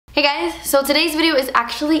Hey guys, so today's video is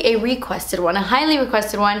actually a requested one, a highly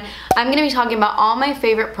requested one. I'm gonna be talking about all my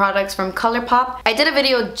favorite products from ColourPop. I did a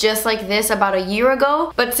video just like this about a year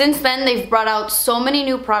ago, but since then they've brought out so many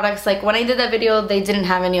new products. Like when I did that video, they didn't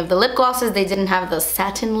have any of the lip glosses, they didn't have the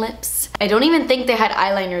satin lips. I don't even think they had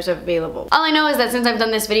eyeliners available. All I know is that since I've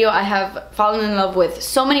done this video, I have fallen in love with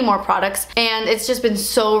so many more products, and it's just been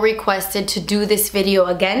so requested to do this video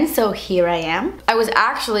again, so here I am. I was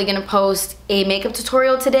actually gonna post a makeup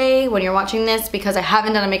tutorial today when you're watching this because I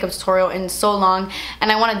haven't done a makeup tutorial in so long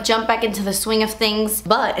and I want to jump back into the swing of things,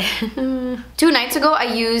 but 2 nights ago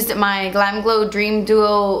I used my Glam Glow Dream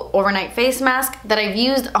Duo overnight face mask that I've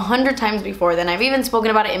used 100 times before then. I've even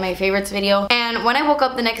spoken about it in my favorites video, and when I woke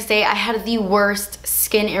up the next day I had the worst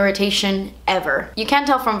skin irritation ever. You can't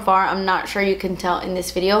tell from far, I'm not sure you can tell in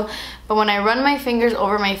this video, but when I run my fingers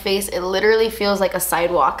over my face it literally feels like a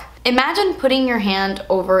sidewalk. Imagine putting your hand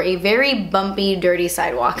over a very bumpy, dirty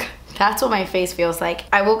sidewalk. That's what my face feels like.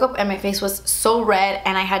 I woke up and my face was so red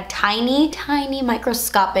and I had tiny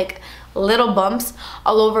microscopic little bumps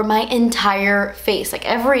all over my entire face, like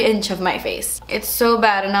every inch of my face. It's so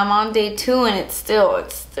bad, and I'm on day 2 and it's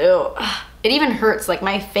still, it even hurts, like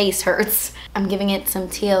my face hurts. I'm giving it some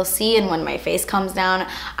TLC, and when my face comes down,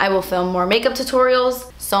 I will film more makeup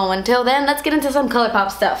tutorials. So until then, let's get into some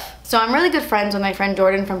ColourPop stuff. So I'm really good friends with my friend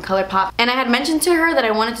Jordan from ColourPop, and I had mentioned to her that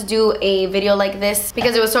I wanted to do a video like this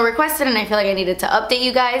because it was so requested and I feel like I needed to update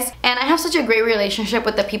you guys. And I have such a great relationship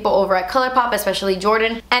with the people over at ColourPop, especially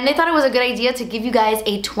Jordan, and they thought it was a good idea to give you guys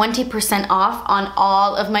a 20% off on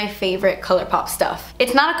all of my favorite ColourPop stuff.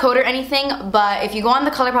 It's not a code or anything, but if you go on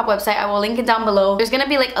the ColourPop website, I will link it down below. There's gonna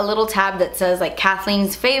be like a little tab that says like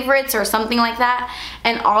Kathleen's favorites or something like that,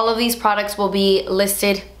 and all of these products will be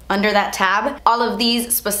listed under that tab. All of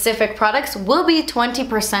these specific products will be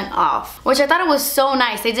 20% off, which I thought it was so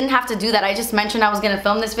nice. They didn't have to do that. I just mentioned I was gonna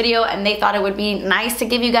film this video and they thought it would be nice to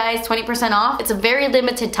give you guys 20% off. It's a very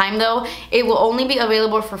limited time though. It will only be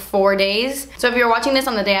available for 4 days. So if you're watching this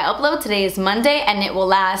on the day I upload, today is Monday, and it will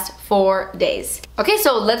last 4 days. Okay,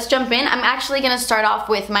 so let's jump in. I'm actually gonna start off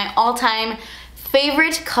with my all-time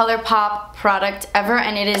favorite ColourPop product ever,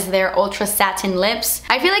 and it is their Ultra Satin Lips.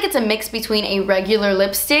 I feel like it's a mix between a regular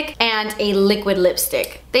lipstick and a liquid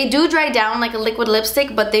lipstick. They do dry down like a liquid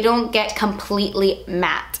lipstick, but they don't get completely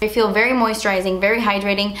matte. They feel very moisturizing, very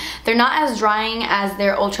hydrating. They're not as drying as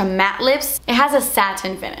their Ultra Matte lips. It has a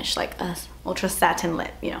satin finish, like a Ultra Satin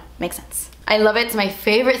lip, you know, makes sense. I love it. It's my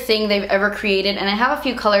favorite thing they've ever created, and I have a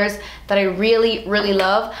few colors that I really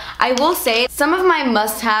love. I will say some of my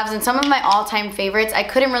must-haves and some of my all-time favorites I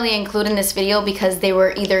couldn't really include in this video because they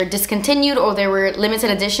were either discontinued or they were limited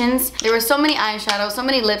editions. There were so many eyeshadows, so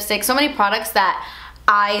many lipsticks, so many products that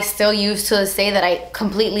I still use to this day that I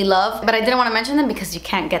completely love, but I didn't want to mention them because you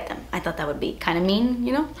can't get them. I thought that would be kind of mean,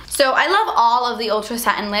 you know? So I love all of the Ultra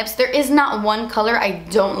Satin lips. There is not one color I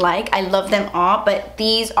don't like. I love them all, but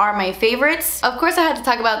these are my favorites. Of course, I had to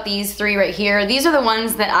talk about these 3 right here. These are the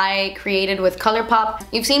ones that I created with ColourPop.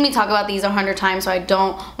 You've seen me talk about these 100 times, so I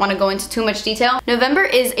don't want to go into too much detail. November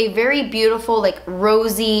is a very beautiful, like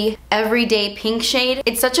rosy, everyday pink shade.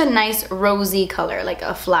 It's such a nice rosy color, like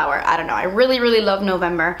a flower. I don't know. I really love November.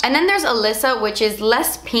 And then there's Alyssa, which is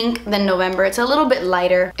less pink than November. It's a little bit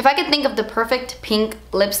lighter. If I could think of the perfect pink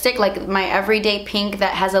lipstick, like my everyday pink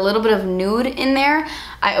that has a little bit of nude in there,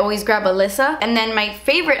 I always grab Alyssa. And then my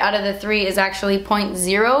favorite out of the 3 is actually Point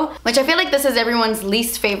Zero, which I feel like this is everyone's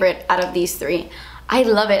least favorite out of these 3. I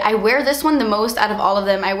love it. I wear this one the most out of all of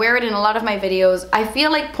them. I wear it in a lot of my videos. I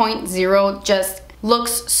feel like Point Zero just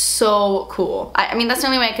looks so cool. I mean, that's the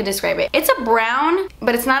only way I could describe it. It's a brown,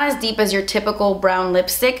 but it's not as deep as your typical brown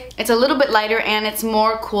lipstick. It's a little bit lighter and it's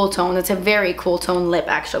more cool tone. It's a very cool tone lip,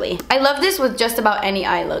 actually. I love this with just about any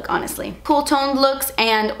eye look, honestly. Cool toned looks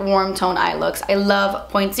and warm tone eye looks. I love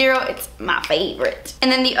Point Zero. It's my favorite.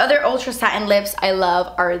 And then the other Ultra Satin lips I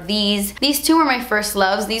love are these. These 2 were my first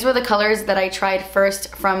loves. These were the colors that I tried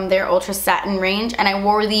first from their Ultra Satin range, and I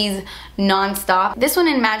wore these non-stop. This one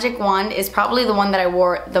in Magic Wand is probably the one that I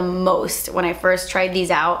wore the most when I first tried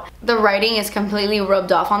these out. The writing is completely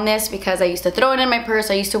rubbed off on this because I used to throw it in my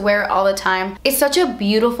purse. I used to wear it all the time. It's such a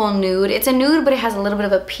beautiful nude. It's a nude, but it has a little bit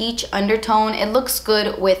of a peach undertone. It looks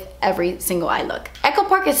good with every single eye look. Echo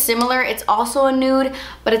Park is similar. It's also a nude,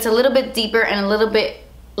 but it's a little bit deeper and a little bit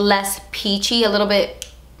less peachy, a little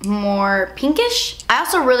bit more pinkish. I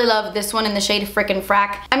also really love this one in the shade Frickn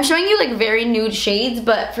Frack. I'm showing you like very nude shades,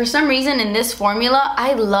 but for some reason in this formula,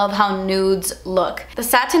 I love how nudes look. The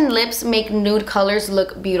satin lips make nude colors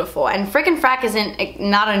look beautiful, and Frickn Frack isn't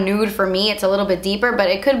not a nude for me. It's a little bit deeper, but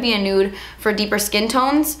it could be a nude for deeper skin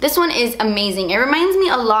tones. This one is amazing. It reminds me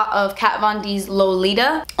a lot of Kat Von D's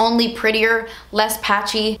Lolita, only prettier, less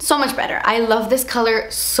patchy, so much better. I love this color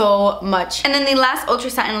so much. And then the last ultra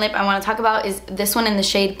satin lip I want to talk about is this one in the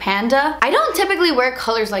shade Panda. I don't typically wear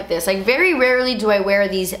colors like this. Like very rarely do I wear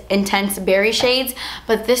these intense berry shades,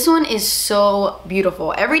 but this one is so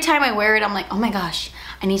beautiful. Every time I wear it, I'm like, oh my gosh,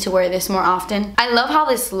 I need to wear this more often. I love how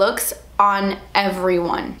this looks on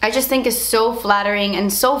everyone. I just think it's so flattering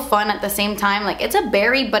and so fun at the same time. Like it's a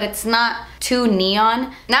berry, but it's not too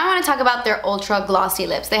neon. Now I want to talk about their ultra glossy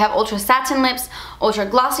lips. They have ultra satin lips, ultra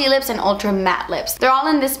glossy lips, and ultra matte lips. They're all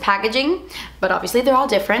in this packaging, but obviously they're all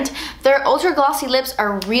different. Their ultra glossy lips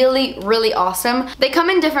are really, really awesome. They come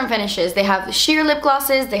in different finishes. They have sheer lip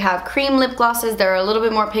glosses, they have cream lip glosses. They're a little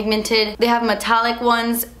bit more pigmented. They have metallic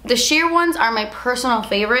ones. The sheer ones are my personal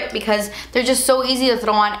favorite because they're just so easy to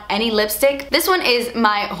throw on any lipstick. This one is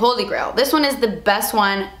my holy grail. This one is the best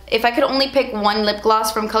one. If I could only pick one lip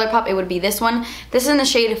gloss from ColourPop, it would be this one. This is in the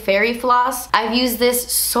shade Fairy Floss. I've used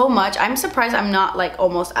this so much. I'm surprised I'm not like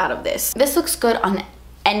almost out of this. This looks good on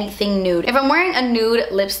anything nude. If I'm wearing a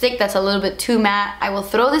nude lipstick that's a little bit too matte, I will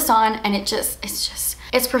throw this on and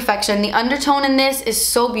it's perfection. The undertone in this is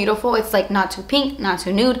so beautiful. It's like not too pink, not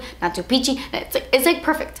too nude, not too peachy. It's like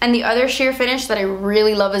perfect. And the other sheer finish that I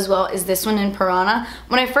really love as well is this one in Piranha.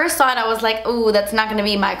 When I first saw it, I was like, oh, that's not gonna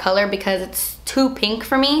be my color because it's too pink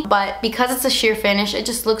for me. But because it's a sheer finish, it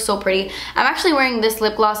just looks so pretty. I'm actually wearing this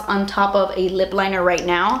lip gloss on top of a lip liner right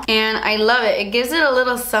now, and I love it. It gives it a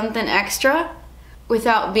little something extra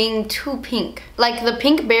without being too pink. Like the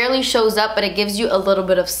pink barely shows up, but it gives you a little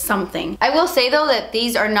bit of something. I will say though that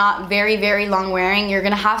these are not very, very long wearing. You're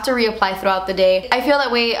gonna have to reapply throughout the day. I feel that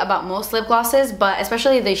way about most lip glosses, but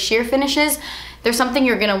especially the sheer finishes, there's something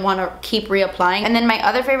you're gonna wanna keep reapplying. And then my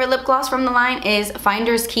other favorite lip gloss from the line is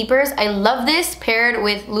Finders Keepers. I love this paired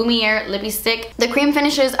with Lumiere Lippie Stick. The cream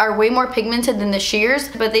finishes are way more pigmented than the sheers,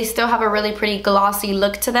 but they still have a really pretty glossy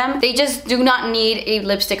look to them. They just do not need a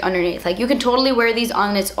lipstick underneath. Like you can totally wear these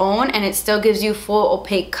on its own and it still gives you full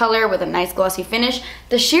opaque color with a nice glossy finish.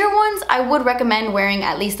 The sheer ones, I would recommend wearing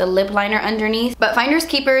at least a lip liner underneath, but Finders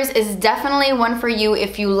Keepers is definitely one for you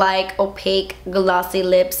if you like opaque glossy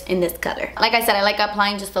lips in this color. Like I said, I like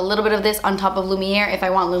applying just a little bit of this on top of Lumiere if I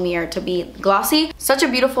want Lumiere to be glossy. Such a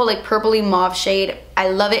beautiful like purpley mauve shade. I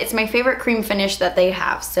love it. It's my favorite cream finish that they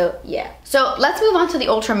have, so yeah. So let's move on to the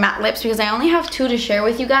ultra matte lips because I only have two to share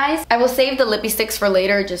with you guys. I will save the Lippie Sticks for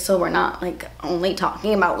later just so we're not like only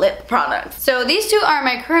talking about lip products. So these two are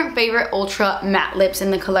my current favorite ultra matte lips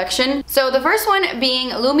in the collection. So the first one being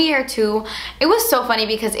Lumiere 2. It was so funny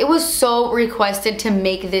because it was so requested to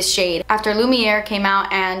make this shade. After Lumiere came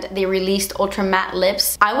out and they released ultra matte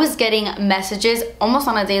lips, I was getting messages almost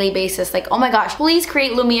on a daily basis like, oh my gosh, please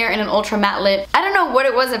create Lumiere in an ultra matte lip. I don't know what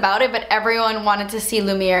it was about it, but everyone wanted to see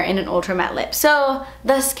Lumiere in an ultra matte lip. So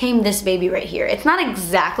thus came this baby right here. It's not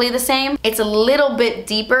exactly the same. It's a little bit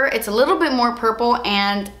deeper. It's a little bit more purple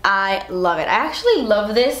and I love it. I actually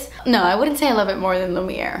love this. No, I wouldn't say I love it more than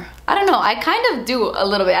Lumiere. I don't know, I kind of do a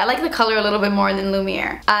little bit. I like the color a little bit more than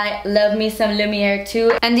Lumiere. I love me some Lumiere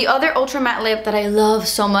too. And the other ultra matte lip that I love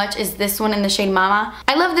so much is this one in the shade Mama.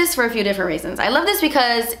 I love this for a few different reasons. I love this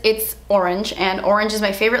because it's orange, and orange is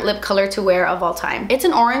my favorite lip color to wear of all time. It's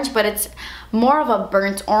an orange, but it's more of a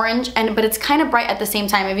burnt orange, but it's kind of bright at the same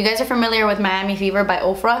time. If you guys are familiar with Miami Fever by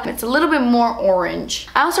Ofra, it's a little bit more orange.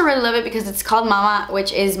 I also really love it because it's called Mama,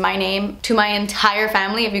 which is my name to my entire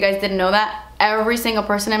family. If you guys didn't know that, every single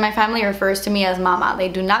person in my family refers to me as Mama. They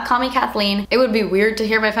do not call me Kathleen. It would be weird to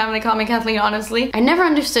hear my family call me Kathleen, honestly. I never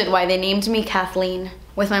understood why they named me Kathleen,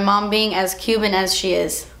 with my mom being as Cuban as she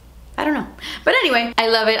is. I don't know. But anyway, I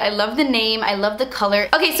love it. I love the name. I love the color.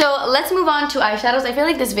 Okay, so let's move on to eyeshadows. I feel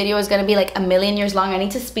like this video is gonna be like a million years long. I need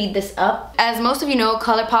to speed this up. As most of you know,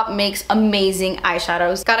 ColourPop makes amazing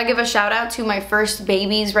eyeshadows. Gotta give a shout out to my first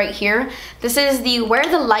babies right here. This is the Where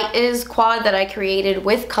the Light Is quad that I created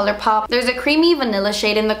with ColourPop. There's a creamy vanilla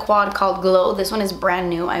shade in the quad called Glow. This one is brand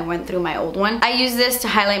new. I went through my old one. I use this to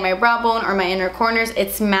highlight my brow bone or my inner corners.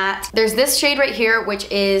 It's matte. There's this shade right here, which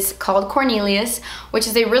is called Cornelious, which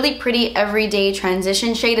is a really pretty pretty everyday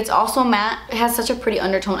transition shade. It's also matte. It has such a pretty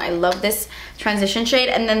undertone. I love this transition shade.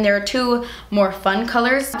 And then there are two more fun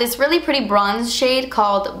colors. This really pretty bronze shade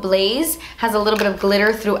called Blaze has a little bit of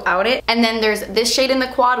glitter throughout it. And then there's this shade in the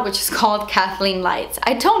quad, which is called Kathleenlights.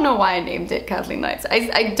 I don't know why I named it Kathleenlights.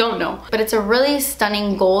 I don't know. But it's a really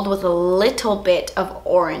stunning gold with a little bit of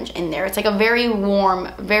orange in there. It's like a very warm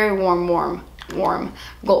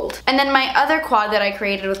gold. And then my other quad that I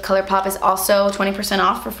created with ColourPop is also 20%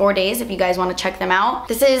 off for 4 days if you guys want to check them out.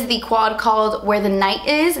 This is the quad called Where the Night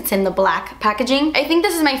Is. It's in the black packaging. I think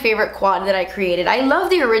this is my favorite quad that I created. I love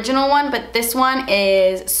the original one, but this one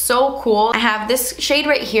is so cool. I have this shade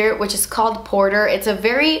right here, which is called Porter. It's a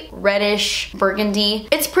very reddish burgundy.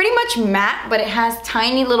 It's pretty much matte, but it has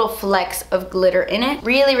tiny little flecks of glitter in it.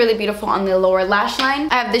 Really, really beautiful on the lower lash line.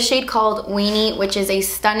 I have this shade called Weenie, which is a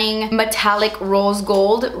stunning metallic rose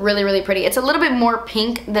gold. Really, really pretty. It's a little bit more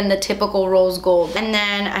pink than the typical rose gold. And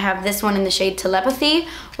then I have this one in the shade Telepathy,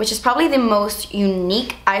 which is probably the most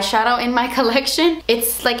unique eyeshadow in my collection.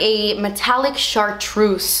 It's like a metallic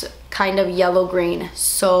chartreuse kind of yellow green.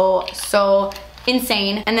 So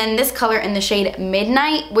insane. And then this color in the shade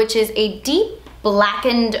Midnight, which is a deep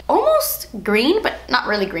blackened, almost green, but not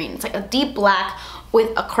really green. It's like a deep black with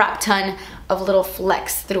a crap ton of little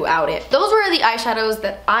flecks throughout it. Those were the eyeshadows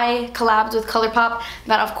that I collabed with ColourPop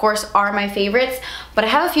that of course are my favorites, but I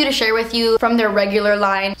have a few to share with you from their regular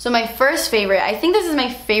line. So my first favorite, I think this is my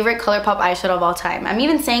favorite ColourPop eyeshadow of all time. I'm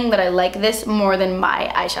even saying that I like this more than my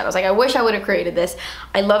eyeshadows. Like I wish I would have created this.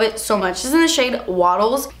 I love it so much. This is in the shade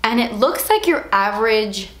Wattles, and it looks like your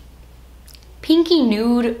average pinky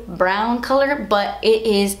nude brown color, but it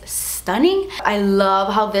is stunning. I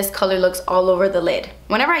love how this color looks all over the lid.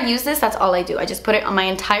 Whenever I use this, that's all I do. I just put it on my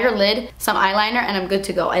entire lid, some eyeliner, and I'm good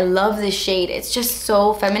to go. I love this shade. It's just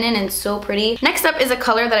so feminine and so pretty. Next up is a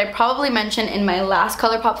color that I probably mentioned in my last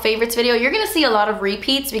ColourPop favorites video. You're gonna see a lot of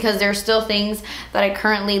repeats because there are still things that I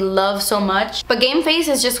currently love so much. But Game Face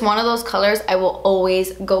is just one of those colors I will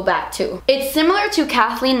always go back to. It's similar to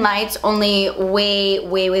Kathleenlights, only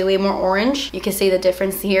way more orange. You can see the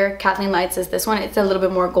difference here. Kathleenlights is this one. It's a little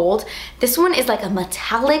bit more gold. This one is like a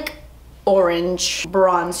metallic orange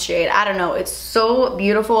bronze shade. I don't know, it's so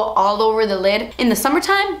beautiful all over the lid. In the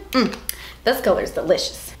summertime, this color is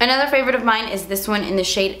delicious. Another favorite of mine is this one in the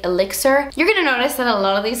shade Elixir. You're gonna notice that a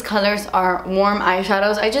lot of these colors are warm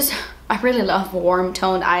eyeshadows. I really love warm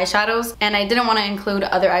toned eyeshadows, and I didn't want to include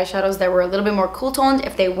other eyeshadows that were a little bit more cool toned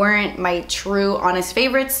if they weren't my true honest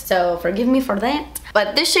favorites, so forgive me for that.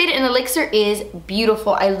 But this shade in Elixir is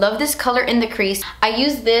beautiful. I love this color in the crease. I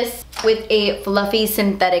use this with a fluffy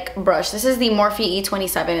synthetic brush. This is the Morphe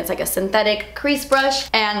E27. It's like a synthetic crease brush,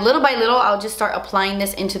 and little by little I'll just start applying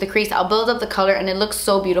this into the crease. I'll build up the color and it looks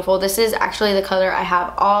so beautiful. This is actually the color I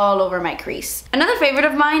have all over my crease. Another favorite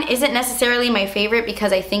of mine isn't necessarily my favorite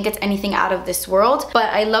because I think it's anything out of this world, but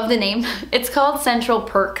I love the name. It's called Central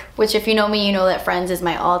Perk, which if you know me, you know that Friends is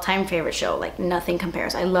my all-time favorite show. Like nothing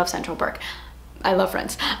compares. I love Central Perk. I love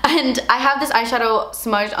Friends. And I have this eyeshadow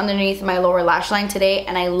smudged underneath my lower lash line today,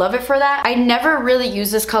 and I love it for that. I never really use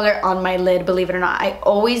this color on my lid, believe it or not. I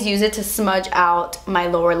always use it to smudge out my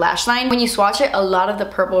lower lash line. When you swatch it, a lot of the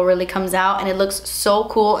purple really comes out, and it looks so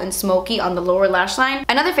cool and smoky on the lower lash line.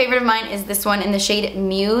 Another favorite of mine is this one in the shade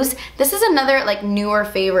Muse. This is another like newer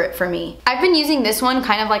favorite for me. I've been using this one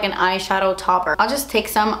kind of like an eyeshadow topper. I'll just take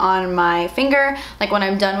some on my finger, like when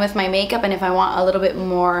I'm done with my makeup, and if I want a little bit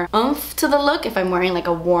more oomph to the look, if I'm wearing like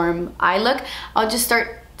a warm eye look, I'll just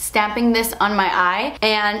start stamping this on my eye,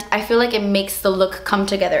 and I feel like it makes the look come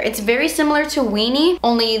together. It's very similar to Weenie,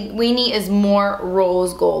 only Weenie is more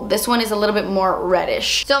rose gold. This one is a little bit more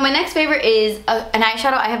reddish. So my next favorite is an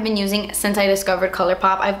eyeshadow I have been using since I discovered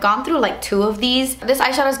ColourPop. I've gone through like 2 of these. This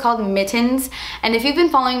eyeshadow is called Mittens, and if you've been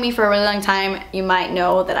following me for a really long time, you might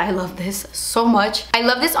know that I love this so much. I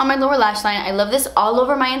love this on my lower lash line. I love this all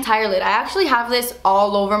over my entire lid. I actually have this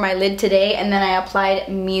all over my lid today, and then I applied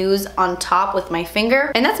Muse on top with my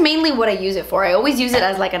finger, and that's mainly what I use it for. I always use it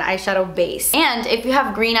as like an eyeshadow base. And if you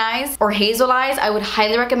have green eyes or hazel eyes, I would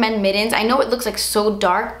highly recommend Mittens. I know it looks like so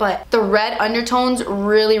dark, but the red undertones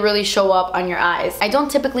really show up on your eyes. I don't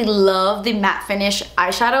typically love the matte finish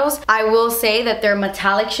eyeshadows. I will say that their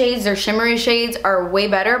metallic shades, their shimmery shades are way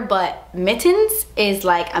better, but Mittens is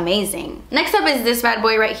like amazing. Next up is this bad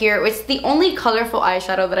boy right here. It's the only colorful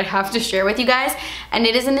eyeshadow that I have to share with you guys, and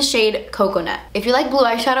it is in the shade Coconut. If you like blue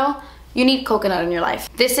eyeshadow, you need coconut in your life.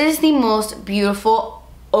 This is the most beautiful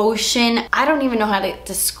ocean. I don't even know how to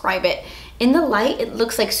describe it. In the light, it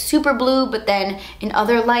looks like super blue, but then in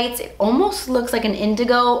other lights, it almost looks like an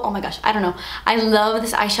indigo. Oh my gosh, I don't know. I love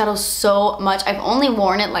this eyeshadow so much. I've only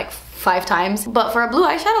worn it like 5 times. But for a blue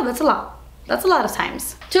eyeshadow, that's a lot. That's a lot of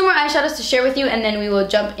times. 2 more eyeshadows to share with you, and then we will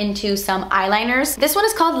jump into some eyeliners. This one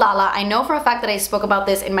is called LaLa. I know for a fact that I spoke about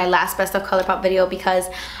this in my last Best of ColourPop video because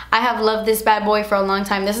I have loved this bad boy for a long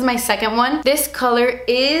time. This is my second one. This color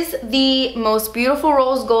is the most beautiful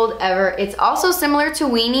rose gold ever. It's also similar to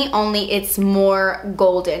Weenie, only it's more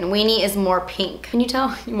golden. Weenie is more pink. Can you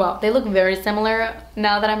tell? Well, they look very similar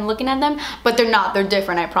now that I'm looking at them, but they're not. They're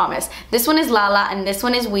different, I promise. This one is LaLa and this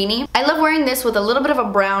one is Weenie. I love wearing this with a little bit of a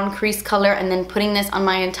brown crease color and then putting this on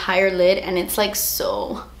my entire lid, and it's like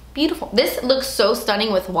so beautiful. This looks so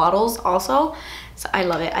stunning with Wattles also. So I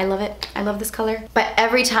love it, I love it, I love this color. But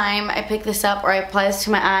every time I pick this up or I apply this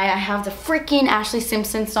to my eye, I have the freaking Ashley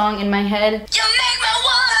Simpson song in my head. You make me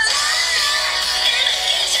wanna.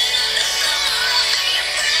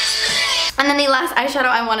 And then the last eyeshadow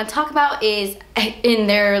I want to talk about is in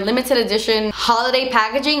their limited edition holiday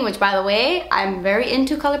packaging, which by the way, I'm very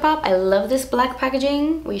into ColourPop. I love this black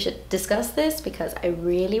packaging. We should discuss this because I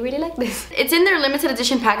really, really like this. It's in their limited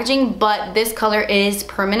edition packaging, but this color is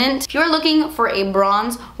permanent. If you're looking for a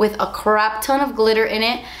bronze with a crap ton of glitter in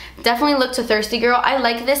it, definitely look to Thirsty Girl. I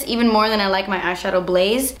like this even more than I like my eyeshadow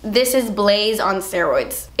Blaze. This is Blaze on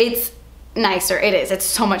steroids. It's nicer. It is. It's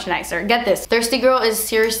so much nicer. Get this. Thirsty Girl is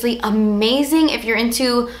seriously amazing if you're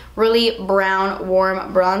into really brown,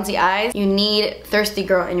 warm, bronzy eyes. You need Thirsty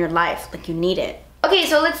Girl in your life. Like, you need it. Okay,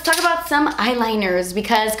 so let's talk about some eyeliners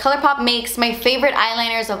because ColourPop makes my favorite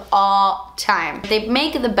eyeliners of all time. They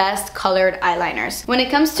make the best colored eyeliners. When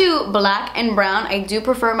it comes to black and brown, I do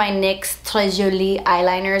prefer my NYX Très Jolie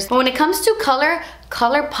eyeliners. But when it comes to color,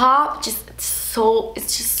 ColourPop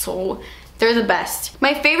it's just so they're the best.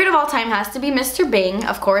 My favorite of all time has to be Mr. Bing,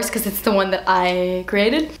 of course, because it's the one that I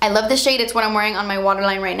created. I love the shade. It's what I'm wearing on my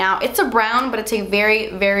waterline right now. It's a brown, but it's a very,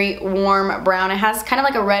 very warm brown. It has kind of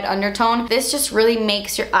like a red undertone. This just really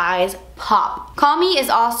makes your eyes pop. Call Me is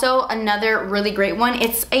also another really great one.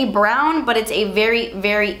 It's a brown, but it's a very,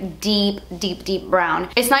 very deep, deep, deep brown.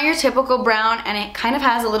 It's not your typical brown, and it kind of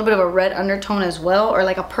has a little bit of a red undertone as well, or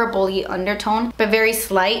like a purpley undertone, but very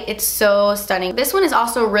slight. It's so stunning. This one is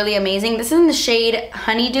also really amazing. This is in the shade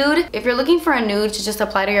Honeydude. If you're looking for a nude to just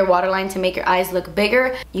apply to your waterline to make your eyes look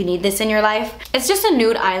bigger, you need this in your life. It's just a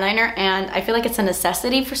nude eyeliner, and I feel like it's a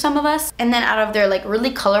necessity for some of us. And then out of their like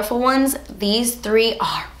really colorful ones, these 3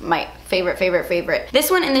 are my favorite.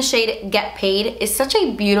 This one in the shade Get Paid is such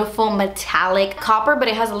a beautiful metallic copper, but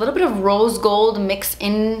it has a little bit of rose gold mixed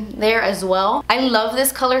in there as well. I love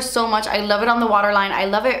this color so much. I love it on the waterline. I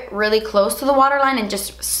love it really close to the waterline and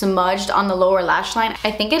just smudged on the lower lash line.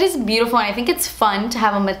 I think it is beautiful, and I think it's fun to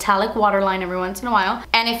have a metallic waterline every once in a while.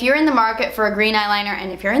 And if you're in the market for a green eyeliner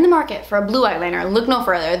and if you're in the market for a blue eyeliner, look no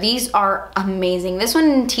further. These are amazing. This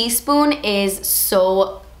one in Teaspoon is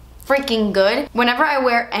so freaking good. Whenever I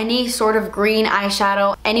wear any sort of green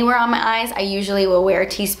eyeshadow anywhere on my eyes, I usually will wear a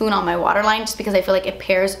Teaspoon on my waterline just because I feel like it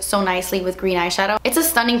pairs so nicely with green eyeshadow. It's a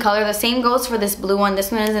stunning color. The same goes for this blue one.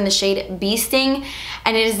 This one is in the shade Bee Sting,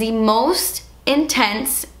 and it is the most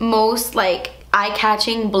intense, most like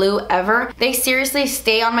eye-catching blue ever. They seriously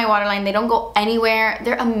stay on my waterline. They don't go anywhere.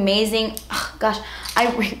 They're amazing. Oh, gosh, I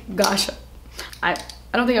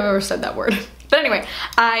don't think I've ever said that word. But anyway,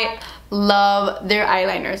 I love their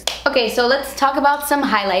eyeliners. Okay, so let's talk about some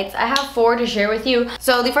highlights. I have 4 to share with you.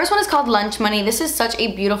 So the first one is called Lunch Money. This is such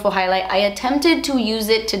a beautiful highlight. I attempted to use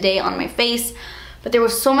it today on my face, but there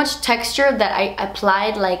was so much texture that I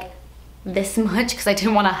applied like this much because I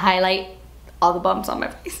didn't want to highlight all the bumps on my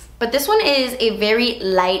face. But this one is a very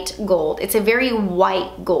light gold. It's a very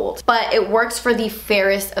white gold, but it works for the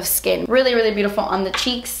fairest of skin. Really, really beautiful on the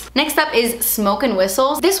cheeks. Next up is Smokin'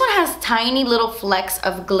 Whistles. This one has tiny little flecks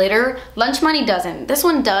of glitter. Lunch Money doesn't. This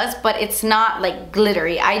one does, but it's not like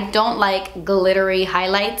glittery. I don't like glittery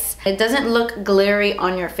highlights. It doesn't look glittery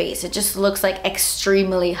on your face. It just looks like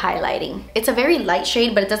extremely highlighting. It's a very light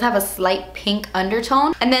shade, but it does have a slight pink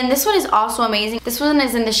undertone. And then this one is also amazing. This one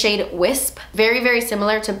is in the shade Wisp. Very, very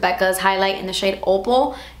similar to Becca's highlight in the shade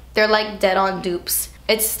Opal. They're like dead-on dupes.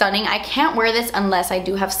 It's stunning. I can't wear this unless I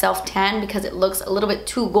do have self-tan because it looks a little bit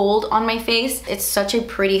too gold on my face. It's such a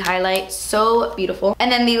pretty highlight. So beautiful.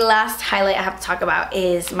 And then the last highlight I have to talk about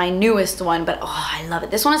is my newest one, but oh, I love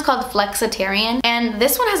it. This one is called Flexitarian, and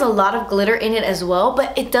this one has a lot of glitter in it as well,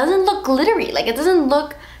 but it doesn't look glittery. Like, it doesn't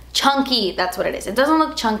look chunky. That's what it is. It doesn't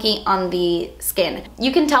look chunky on the skin.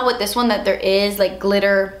 You can tell with this one that there is like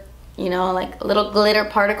glitter, you know, like little glitter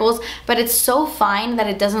particles, but it's so fine that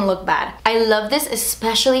it doesn't look bad. I love this,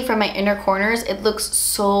 especially for my inner corners. It looks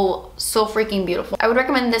so freaking beautiful. I would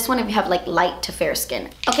recommend this one if you have like light to fair skin.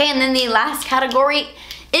 Okay, and then the last category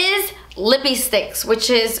is Lippie Stix, which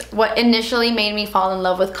is what initially made me fall in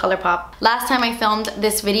love with ColourPop. Last time I filmed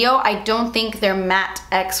this video, I don't think their matte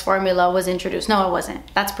X formula was introduced. No, it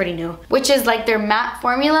wasn't. That's pretty new. Which is like their matte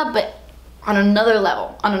formula, but on another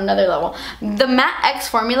level, The matte X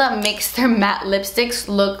formula makes their matte lipsticks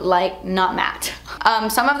look like not matte.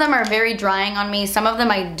 Some of them are very drying on me, some of them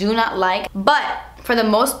I do not like, but for the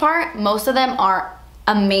most part, most of them are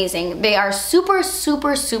amazing. They are super,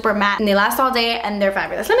 super, super matte and they last all day and they're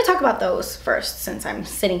fabulous. Let me talk about those first since I'm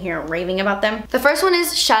sitting here raving about them. The first one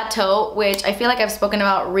is Chateau, which I feel like I've spoken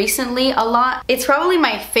about recently a lot. It's probably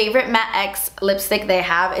my favorite matte X lipstick they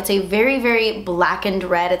have. It's a very, very blackened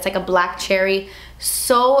red. It's like a black cherry.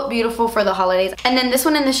 So beautiful for the holidays. And then this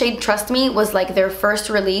one in the shade Trust Me was like their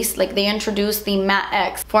first release. Like they introduced the matte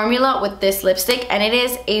X formula with this lipstick and it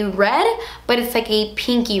is a red, but it's like a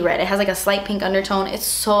pinky red. It has like a slight pink undertone. It's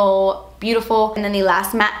so beautiful. And then the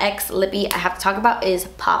last matte X lippy I have to talk about is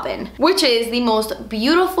Poppin, which is the most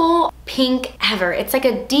beautiful pink ever. It's like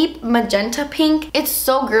a deep magenta pink. It's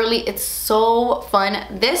so girly, it's so fun.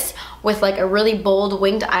 This with like a really bold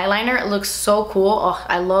winged eyeliner, it looks so cool. Oh,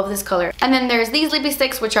 I love this color. And then there's these lippy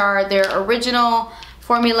sticks, which are their original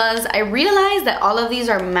formulas. I realized that all of these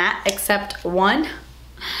are matte except one.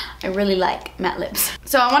 I really like matte lips.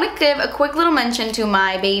 So I want to give a quick little mention to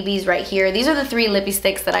my babies right here. These are the 3 lippy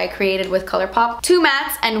sticks that I created with ColourPop. 2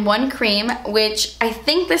 mattes and 1 cream, which I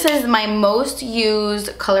think this is my most used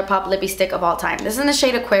ColourPop lippy stick of all time. This is in the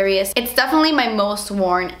shade Aquarius. It's definitely my most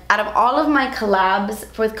worn. Out of all of my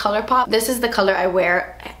collabs with ColourPop, this is the color I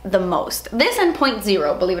wear the most. This and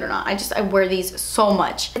 0.0, believe it or not. I wear these so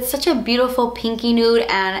much. It's such a beautiful pinky nude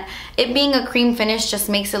and it being a cream finish just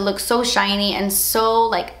makes it look so shiny and so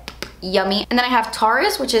like yummy. And then I have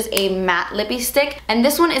Taurus, which is a matte lippy stick, and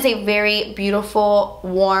this one is a very beautiful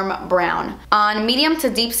warm brown. On medium to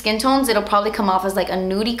deep skin tones, it'll probably come off as like a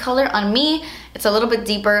nudie color. On me, it's a little bit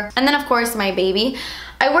deeper. And then of course my baby.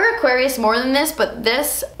 I wear Aquarius more than this, but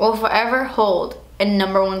this will forever hold a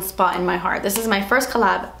 #1 spot in my heart. This is my first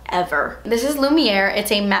collab ever. This is Lumiere.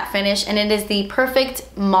 It's a matte finish and it is the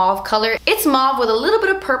perfect mauve color. It's mauve with a little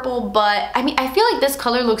bit of purple, but I mean, I feel like this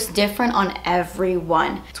color looks different on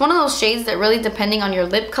everyone. It's one of those shades that really, depending on your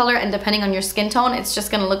lip color and depending on your skin tone, it's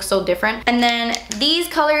just gonna look so different. And then these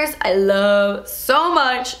colors I love so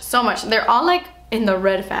much, so much. They're all like in the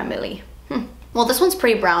red family. Well, this one's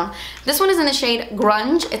pretty brown. This one is in the shade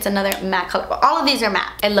Grunge. It's another matte color. All of these are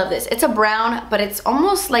matte. I love this. It's a brown, but it's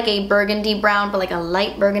almost like a burgundy brown, but like a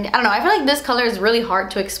light burgundy. I don't know. I feel like this color is really hard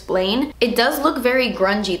to explain. It does look very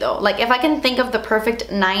grungy though. Like if I can think of the perfect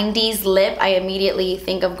 90s lip, I immediately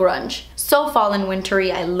think of grunge. So fall and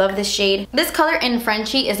wintry. I love this shade. This color in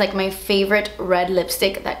Frenchie is like my favorite red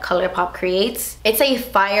lipstick that ColourPop creates. It's a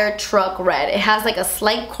fire truck red. It has like a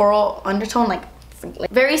slight coral undertone, like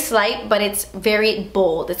very slight, but it's very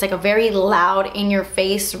bold. It's like a very loud in your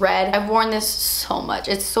face red. I've worn this so much.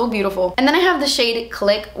 It's so beautiful. And then I have the shade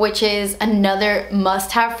Click, which is another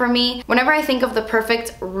must have for me. Whenever I think of the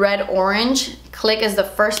perfect red orange, Click is the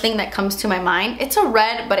first thing that comes to my mind. It's a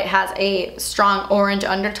red, but it has a strong orange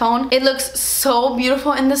undertone. It looks so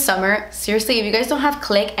beautiful in the summer. Seriously, if you guys don't have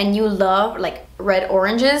Click and you love like red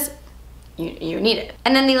oranges, you need it.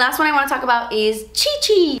 And then the last one I want to talk about is Chi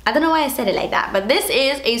Chi. I don't know why I said it like that, but this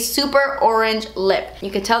is a super orange lip. You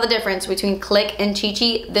can tell the difference between Click and Chi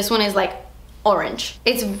Chi. This one is like orange.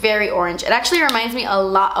 It's very orange. It actually reminds me a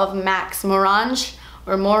lot of Max Morange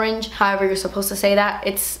or Morange, however you're supposed to say that.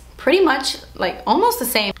 It's pretty much like almost the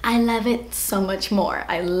same. I love it so much more.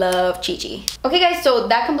 I love Chi Chi. Okay guys, so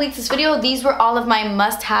that completes this video. These were all of my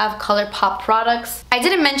must-have ColourPop products. I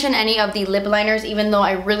didn't mention any of the lip liners, even though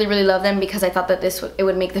I really, really love them because I thought that it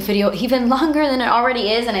would make the video even longer than it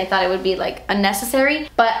already is, and I thought it would be like unnecessary.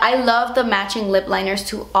 But I love the matching lip liners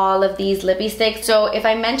to all of these lippy sticks. So if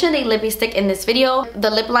I mentioned a lippy stick in this video,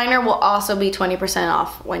 the lip liner will also be 20%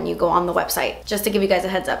 off when you go on the website, just to give you guys a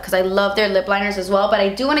heads up, because I love their lip liners as well. But I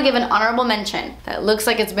do want to give an honorable mention that looks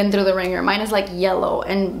like it's been through the ringer. Mine is like yellow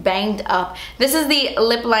and banged up. This is the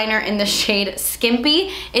lip liner in the shade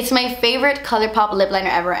Skimpy. It's my favorite ColourPop lip liner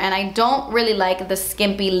ever, and I don't really like the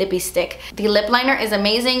skimpy lippy stick. The lip liner is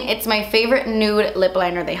amazing. It's my favorite nude lip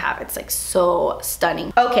liner they have. It's like so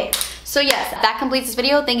stunning. Okay, so yes, that completes this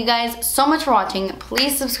video. Thank you guys so much for watching.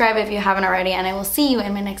 Please subscribe if you haven't already, and I will see you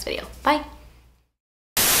in my next video. Bye.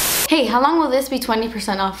 Hey, how long will this be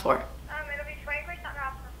 20% off for? It'll be 20%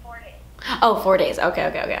 off for 4 days. Oh, 4 days. Okay,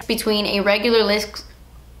 okay, okay. Between a regular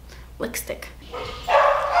lipstick.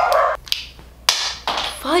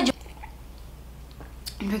 Fudge.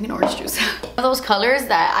 I'm drinking orange juice. One of those colors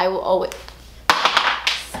that I will always...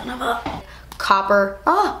 Son of a... Copper.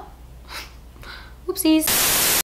 Oh. Oopsies.